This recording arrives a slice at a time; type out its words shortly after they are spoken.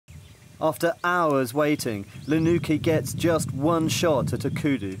After hours waiting, Lenuki gets just one shot at a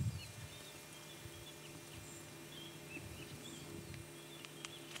kudu.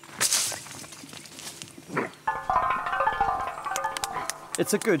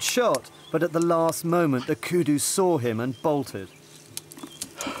 It's a good shot, but at the last moment the kudu saw him and bolted.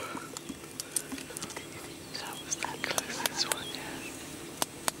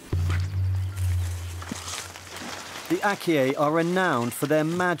 The Akie are renowned for their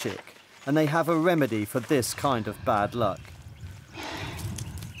magic, and they have a remedy for this kind of bad luck.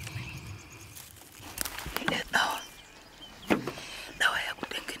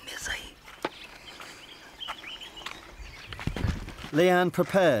 Leanne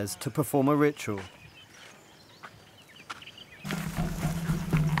prepares to perform a ritual.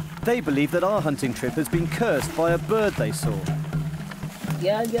 They believe that our hunting trip has been cursed by a bird they saw.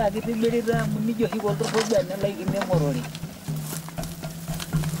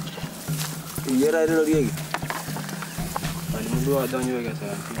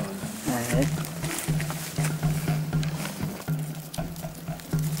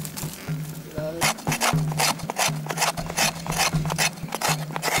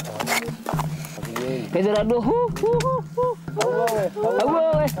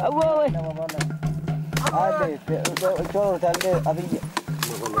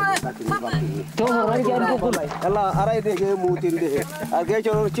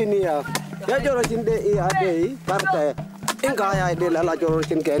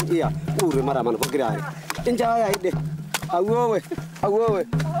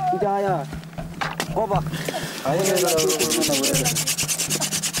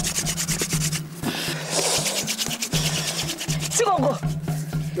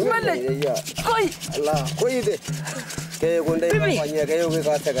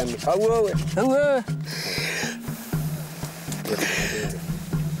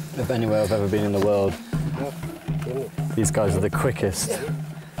 If anywhere I've ever been in the world, these guys are the quickest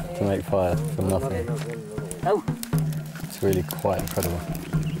to make fire from nothing. It's really quite incredible.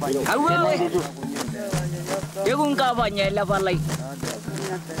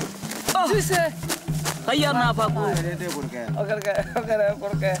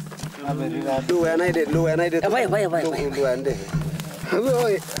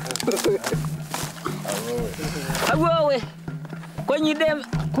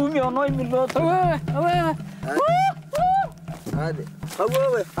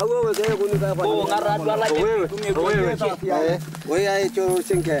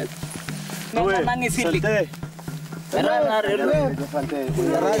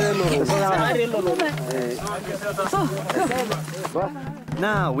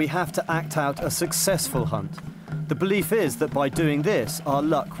 Now we have to act out a successful hunt. The belief is that by doing this, our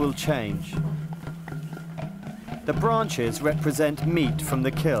luck will change. The branches represent meat from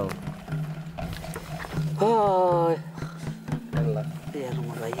the kill.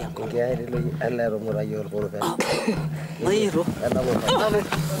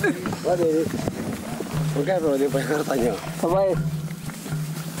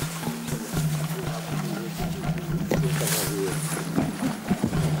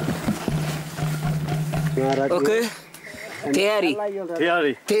 Okay.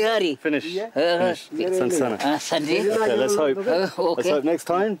 Parry. Finish. Sansana. Okay, let's hope. Let's hope next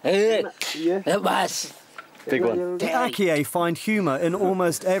time. Big one. The Akie find humour in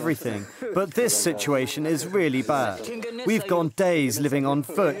almost everything, but this situation is really bad. We've gone days living on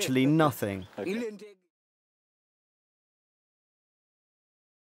virtually nothing.